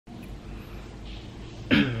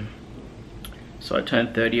So I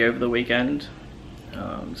turned 30 over the weekend.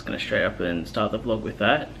 I'm just gonna straight up and start the vlog with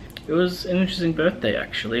that. It was an interesting birthday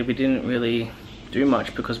actually. We didn't really do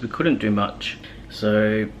much because we couldn't do much.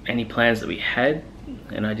 So any plans that we had,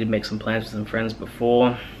 and I did make some plans with some friends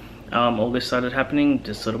before all this started happening,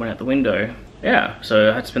 just sort of went out the window. Yeah,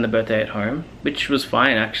 so I had to spend the birthday at home, which was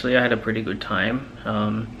fine actually. I had a pretty good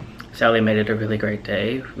time. Sally made it a really great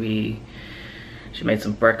day. She made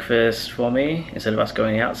some breakfast for me instead of us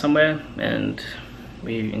going out somewhere, and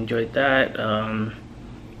we enjoyed that.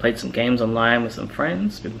 Played some games online with some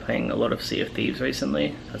friends. Been playing a lot of Sea of Thieves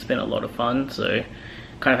recently. That's been a lot of fun. So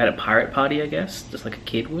kind of had a pirate party, I guess, just like a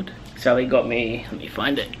kid would. Sally got me, let me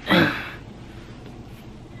find it.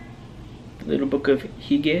 The Little Book of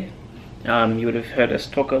Hygge. You would have heard us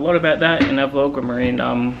talk a lot about that in our vlog when we were in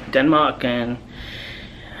Denmark, and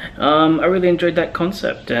I really enjoyed that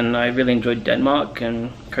concept, and I really enjoyed Denmark,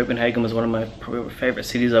 and Copenhagen was one of my probably favorite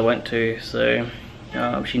cities I went to. So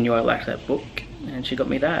she knew I liked that book and she got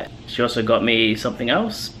me that. She also got me something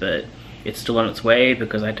else, but it's still on its way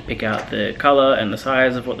because I had to pick out the color and the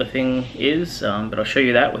size of what the thing is, but I'll show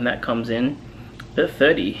you that when that comes in. But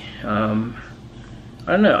 30, I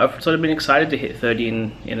don't know, I've sort of been excited to hit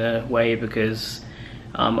 30 in a way, because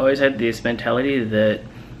I always had this mentality that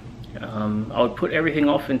I would put everything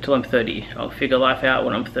off until I'm 30. I'll figure life out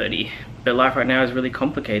when I'm 30. But life right now is really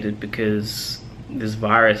complicated because this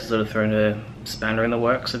virus has sort of thrown a spanner in the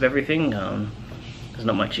works of everything. There's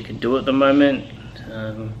not much you can do at the moment.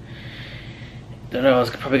 Don't know, I was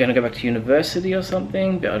probably going to go back to university or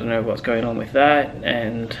something, but I don't know what's going on with that.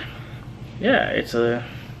 And yeah, it's a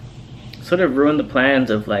sort of ruined the plans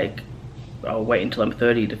of like, I'll wait until I'm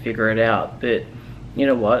 30 to figure it out. But you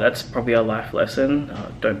know what, that's probably a life lesson.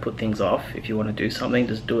 Don't put things off. If you want to do something,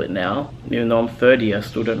 just do it now. Even though I'm 30, I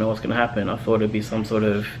still don't know what's going to happen. I thought it'd be some sort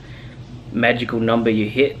of magical number you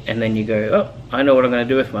hit and then you go, oh, I know what I'm going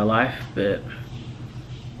to do with my life. But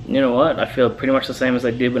you know what, I feel pretty much the same as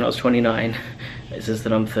I did when I was 29. It's just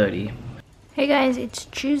that I'm 30. Hey guys, it's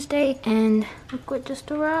Tuesday and look what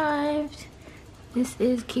just arrived. This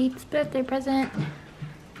is Keith's birthday present,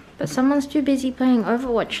 but someone's too busy playing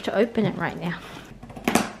Overwatch to open it right now.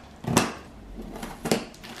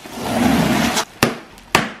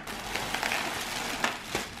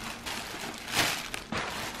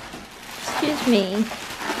 Excuse me.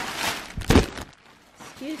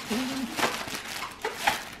 Excuse me.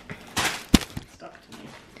 Stuck to me.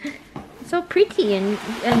 It's so pretty and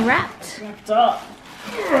wrapped. Wrapped up.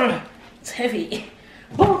 It's heavy.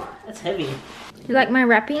 Oh, that's heavy. Do you like my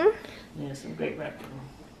wrapping? Yeah, some great wrapping.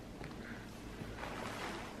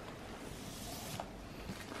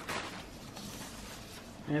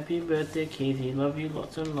 Happy birthday, Katie. Love you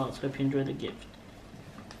lots and lots. Hope you enjoy the gift.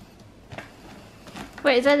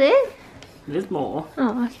 Wait, is that it? There's more.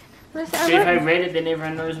 Oh, okay. See, if I read it, then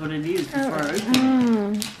everyone knows what it is before I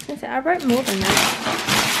open it. I wrote more than that.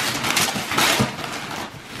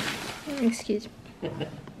 Excuse me.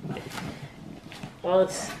 Well,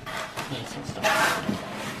 it's some stuff.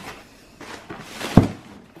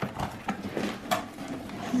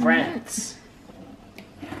 France.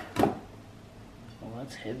 Oh,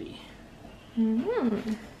 that's heavy.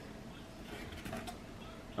 Mm.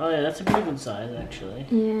 Oh yeah, that's a pretty good size actually.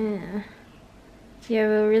 Yeah. Yeah,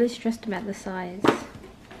 we were really stressed about the size.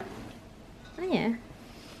 Oh yeah.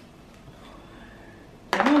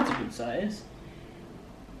 I think it's a good size.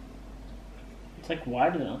 It's like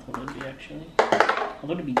wider than I thought it would be actually. I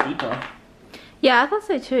thought it'd be deeper. Yeah, I thought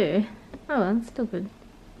so too. Oh well, it's still good.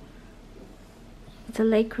 It's a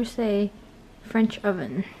Le Creuset French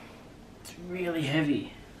oven. It's really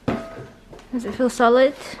heavy. Does it feel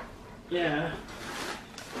solid? Yeah.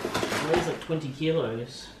 It weighs like 20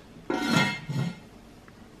 kilos.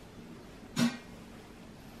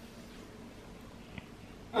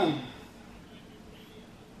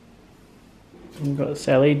 We've got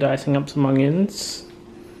Sally dicing up some onions,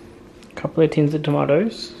 a couple of tins of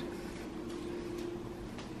tomatoes,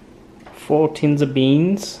 4 tins of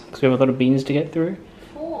beans, because we have a lot of beans to get through.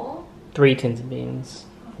 4? 3 tins of beans.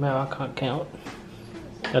 No, I can't count.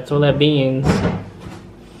 That's all our beans.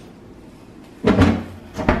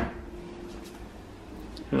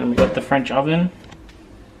 And then we got the French oven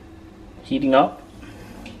heating up.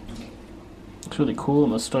 Looks really cool on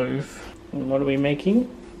the stove. And what are we making?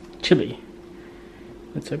 Chili.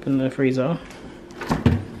 Let's open the freezer.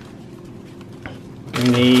 We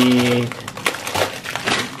need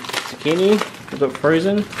zucchini. We've got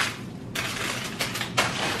frozen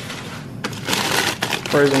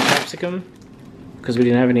capsicum because we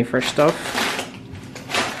didn't have any fresh stuff.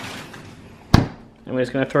 And we're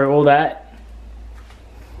just going to throw all that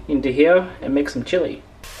into here and make some chili.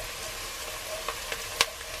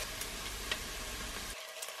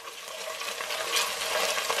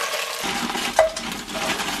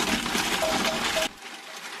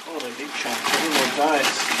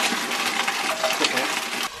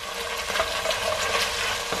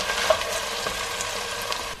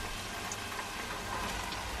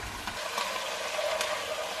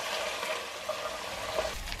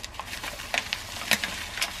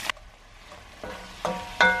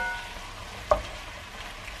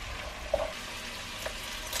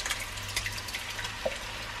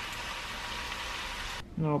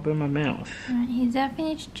 No, I'll burn my mouth. Alright, here's our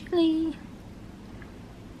finished chili.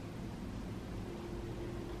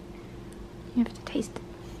 You have to taste it.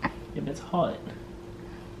 Yeah, but it's hot.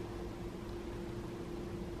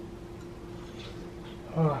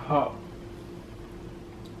 Oh, hot.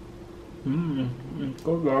 Good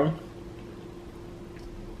girl.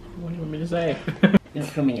 What do you want me to say? You're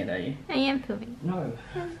not filming it, are you? I am filming. No.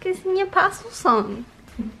 It's in your parcel song.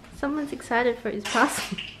 Someone's excited for his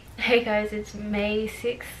parcel. Hey guys, it's May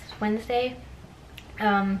 6th, Wednesday.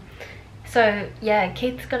 So yeah,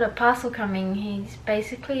 Keith's got a parcel coming. He's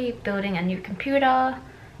basically building a new computer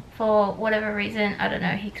for whatever reason. I don't know,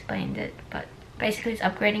 he explained it, but basically he's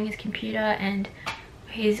upgrading his computer, and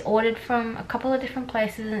he's ordered from a couple of different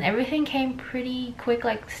places and everything came pretty quick,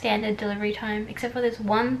 like standard delivery time, except for this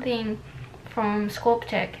one thing from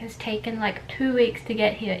Tech has taken like 2 weeks to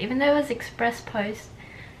get here, even though it was express post.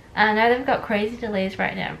 I know they've got crazy delays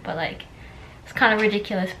right now, but like it's kind of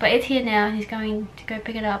ridiculous. But it's here now. He's going to go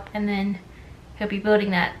pick it up and then he'll be building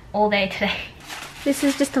that all day today. This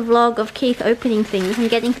is just a vlog of Keith opening things and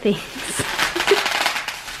getting things.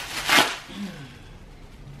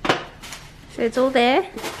 So it's all there?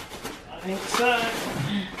 I think so. I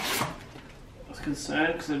was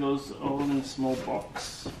concerned because it was all in a small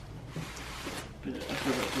box. But I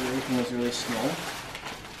thought that everything was really small.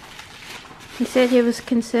 He said he was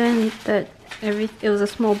concerned that it was a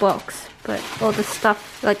small box, but all the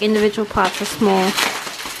stuff, like individual parts, are small.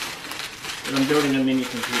 But I'm building a mini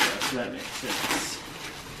computer, so that makes sense.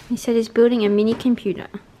 He said he's building a mini computer.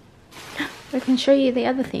 I can show you the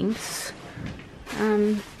other things.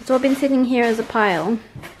 It's all been sitting here as a pile,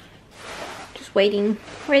 just waiting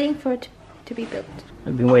for it to be built.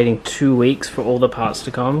 I've been waiting 2 weeks for all the parts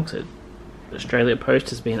to come, because Australia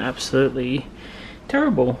Post has been absolutely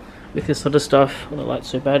terrible with this sort of stuff. Well, the light's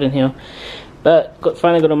so bad in here. But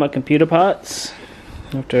finally got all my computer parts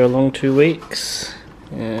after a long 2 weeks.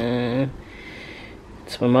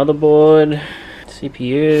 It's my motherboard,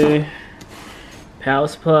 CPU, power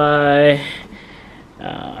supply.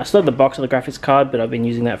 I still have the box of the graphics card, but I've been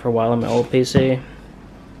using that for a while on my old PC.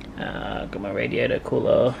 Got my radiator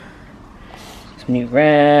cooler, some new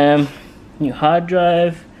RAM, new hard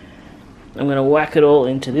drive. I'm gonna whack it all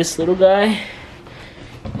into this little guy.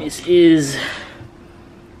 This is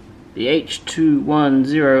the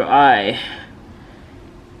H210i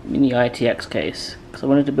mini ITX case, because I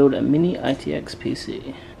wanted to build a mini ITX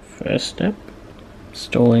PC. First step,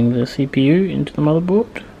 installing the CPU into the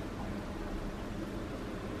motherboard.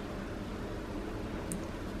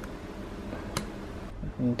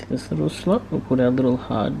 Into this little slot, we'll put our little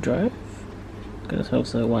hard drive. Got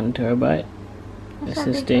ourselves a 1 terabyte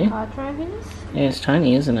SSD. Hard drive is? Yeah, it's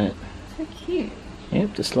tiny, isn't it? So cute.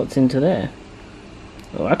 Yep, the slot's into there.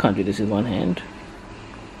 Oh, I can't do this with one hand.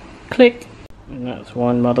 Click! And that's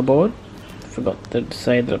one motherboard. Forgot to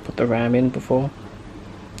say that I put the RAM in before.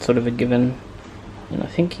 Sort of a given. And I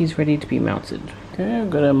think he's ready to be mounted. Okay,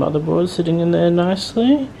 I've got our motherboard sitting in there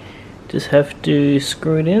nicely. Just have to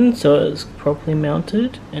screw it in so it's properly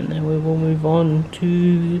mounted, and then we will move on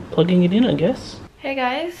to plugging it in, I guess. Hey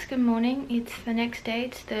guys, good morning. It's the next day,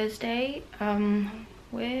 it's Thursday.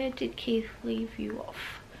 Where did Keith leave you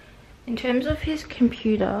off? In terms of his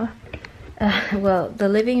computer, well, the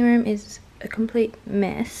living room is a complete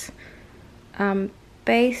mess.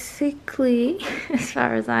 Basically, as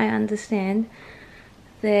far as I understand,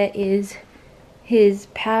 there is his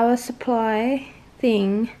power supply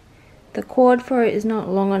thing. The cord for it is not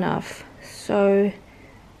long enough, so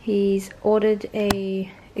he's ordered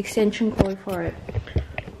a extension cord for it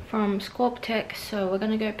from Tech. So we're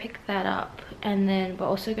gonna go pick that up, and then we're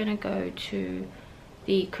also gonna go to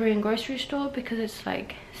the Korean grocery store because it's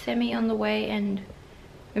like semi on the way, and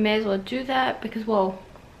we may as well do that because, well,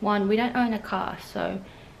 one, we don't own a car, so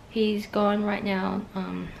he's going right now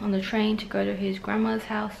on the train to go to his grandma's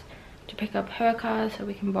house to pick up her car so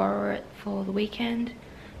we can borrow it for the weekend.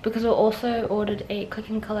 Because we also ordered a click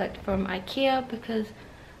and collect from IKEA, because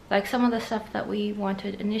like some of the stuff that we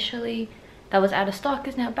wanted initially that was out of stock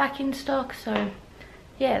is now back in stock. So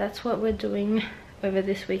yeah, that's what we're doing over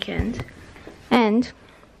this weekend. And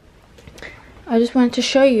I just wanted to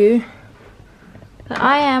show you that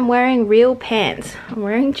I am wearing real pants. I'm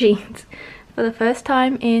wearing jeans for the first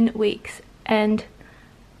time in weeks, and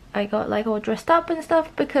I got like all dressed up and stuff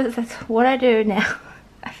because that's what I do now.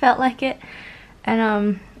 I felt like it,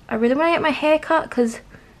 and I really want to get my hair cut because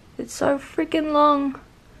it's so freaking long.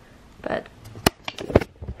 But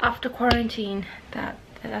after quarantine,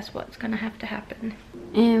 that's what's gonna have to happen.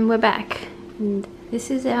 And we're back, and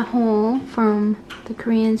this is our haul from the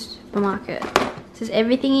Korean supermarket. This is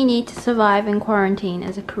everything you need to survive in quarantine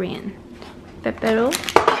as a Korean. Pepero,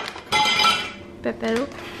 pepper,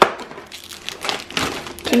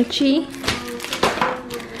 kimchi,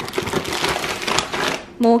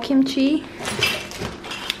 more kimchi,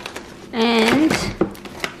 and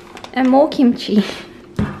more kimchi.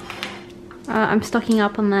 I'm stocking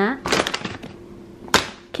up on that.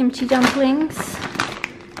 Kimchi dumplings,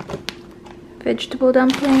 vegetable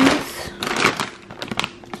dumplings,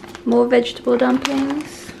 more vegetable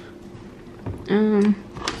dumplings,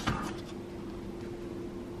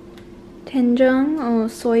 doenjang or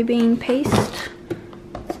soybean paste.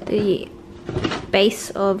 It's the base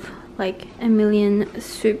of like a million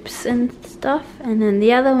soups and stuff. And then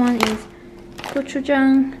the other one is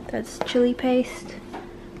gochujang, that's chili paste.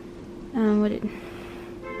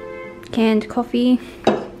 Canned coffee,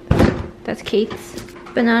 that's Keith's.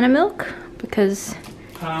 Banana milk, because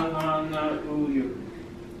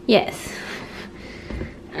yes.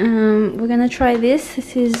 We're gonna try this.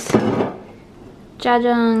 This is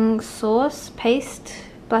jajang sauce paste,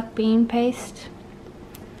 black bean paste.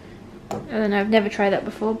 I don't know, I've never tried that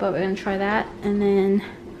before, but we're gonna try that. And then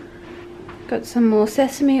got some more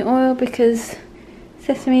sesame oil, because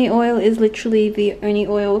sesame oil is literally the only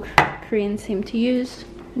oil Koreans seem to use.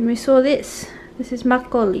 And we saw this. This is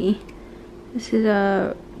makgeolli. This is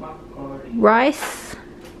a rice.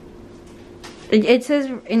 It says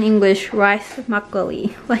in English rice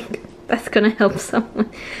makgeolli. Like that's gonna help someone.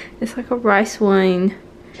 It's like a rice wine.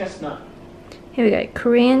 Chestnut. Here we go.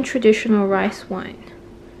 Korean traditional rice wine.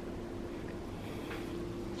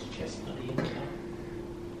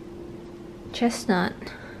 Chestnut.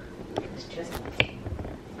 It's chestnut.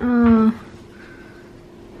 Oh.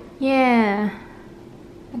 Yeah.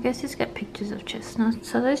 I guess it's got pictures of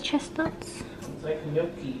chestnuts. Are those chestnuts? It's like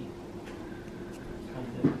gnocchi. Kind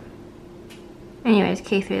of. Anyways,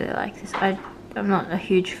 Keith really likes this. I'm not a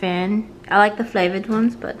huge fan. I like the flavoured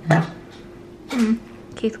ones, but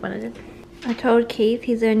Keith wanted it. I told Keith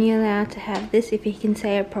he's only allowed to have this if he can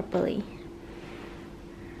say it properly.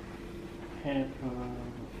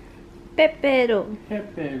 Pepero.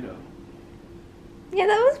 Pepero. Yeah,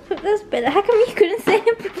 that was better. How come you couldn't say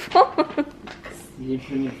it before? You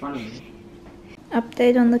put it in front of me.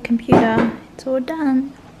 Update on the computer. It's all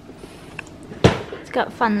done. It's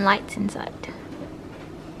got fun lights inside.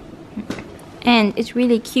 And it's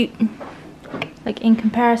really cute. Like in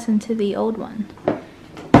comparison to the old one.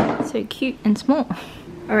 So cute and small.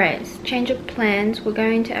 Alright, change of plans. We're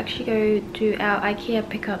going to actually go do our IKEA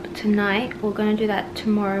pickup tonight. We're going to do that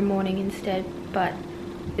tomorrow morning instead. But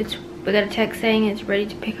we got a text saying it's ready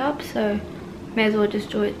to pick up. So may as well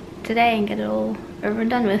just do it today and get it all over and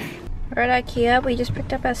done with. We're at IKEA. We just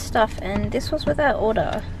picked up our stuff and this was without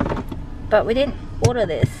order. But we didn't order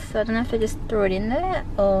this. So I don't know if I just threw it in there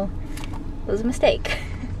or it was a mistake.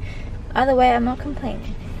 Either way, I'm not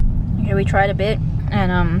complaining. Okay, we tried a bit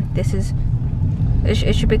and this is...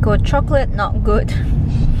 It should be called chocolate, not good.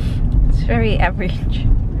 It's very average.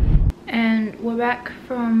 And we're back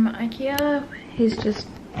from IKEA. Here's just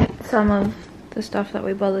some of the stuff that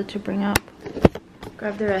we bothered to bring up.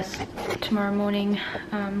 Grab the rest tomorrow morning.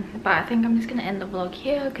 But I think I'm just gonna end the vlog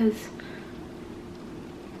here because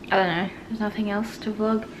I don't know, there's nothing else to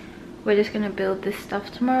vlog. We're just gonna build this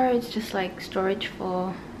stuff tomorrow. It's just like storage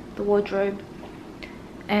for the wardrobe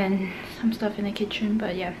and some stuff in the kitchen,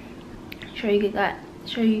 but yeah. Show you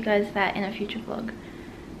guys that in a future vlog.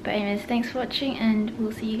 But anyways, thanks for watching and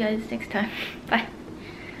we'll see you guys next time. Bye.